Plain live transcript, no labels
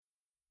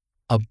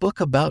A book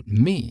about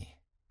me.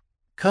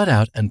 Cut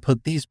out and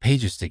put these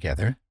pages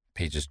together,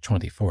 pages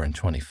 24 and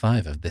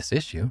 25 of this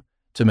issue,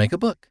 to make a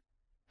book.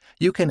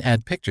 You can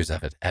add pictures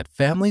of it at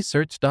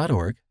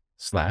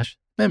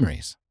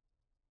familysearch.org/memories.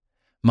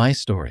 My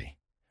story.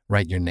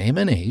 Write your name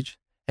and age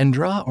and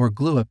draw or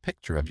glue a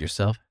picture of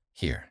yourself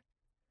here.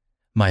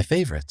 My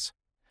favorites.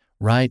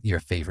 Write your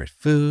favorite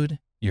food,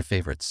 your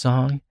favorite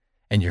song,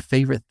 and your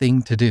favorite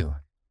thing to do.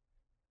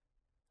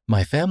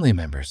 My family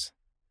members.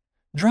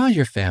 Draw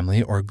your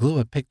family or glue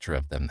a picture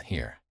of them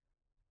here.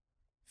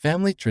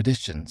 Family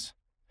traditions.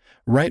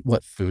 Write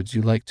what foods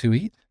you like to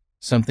eat,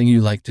 something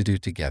you like to do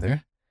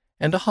together,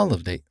 and a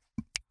holiday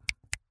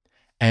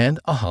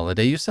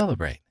you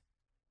celebrate.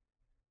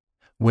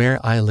 Where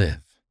I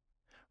live.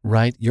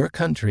 Write your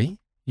country,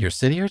 your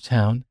city or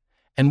town,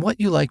 and what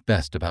you like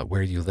best about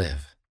where you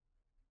live.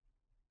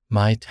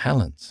 My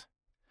talents.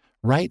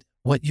 Write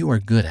what you are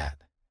good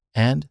at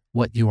and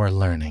what you are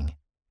learning.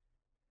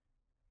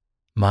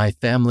 My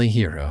family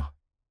hero.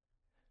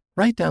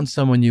 Write down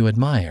someone you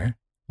admire,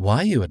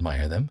 why you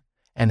admire them,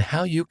 and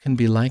how you can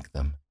be like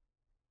them.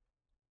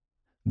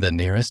 The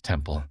nearest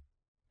temple.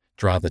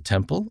 Draw the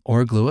temple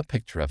or glue a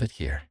picture of it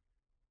here.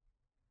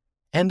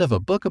 End of a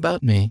book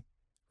about me,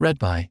 read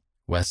by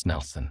Wes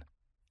Nelson.